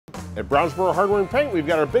At Brownsboro Hardware and Paint, we've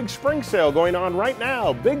got our big spring sale going on right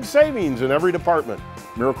now. Big savings in every department.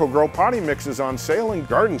 Miracle-Gro potting mix is on sale and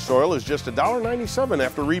garden soil is just $1.97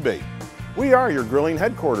 after rebate. We are your grilling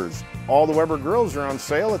headquarters. All the Weber grills are on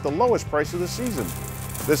sale at the lowest price of the season.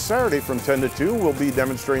 This Saturday from 10 to 2, we'll be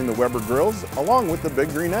demonstrating the Weber grills along with the Big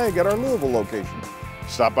Green Egg at our Louisville location.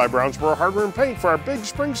 Stop by Brownsboro Hardware and Paint for our big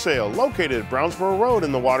spring sale located at Brownsboro Road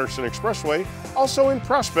in the Watterson Expressway, also in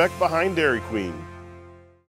Prospect behind Dairy Queen.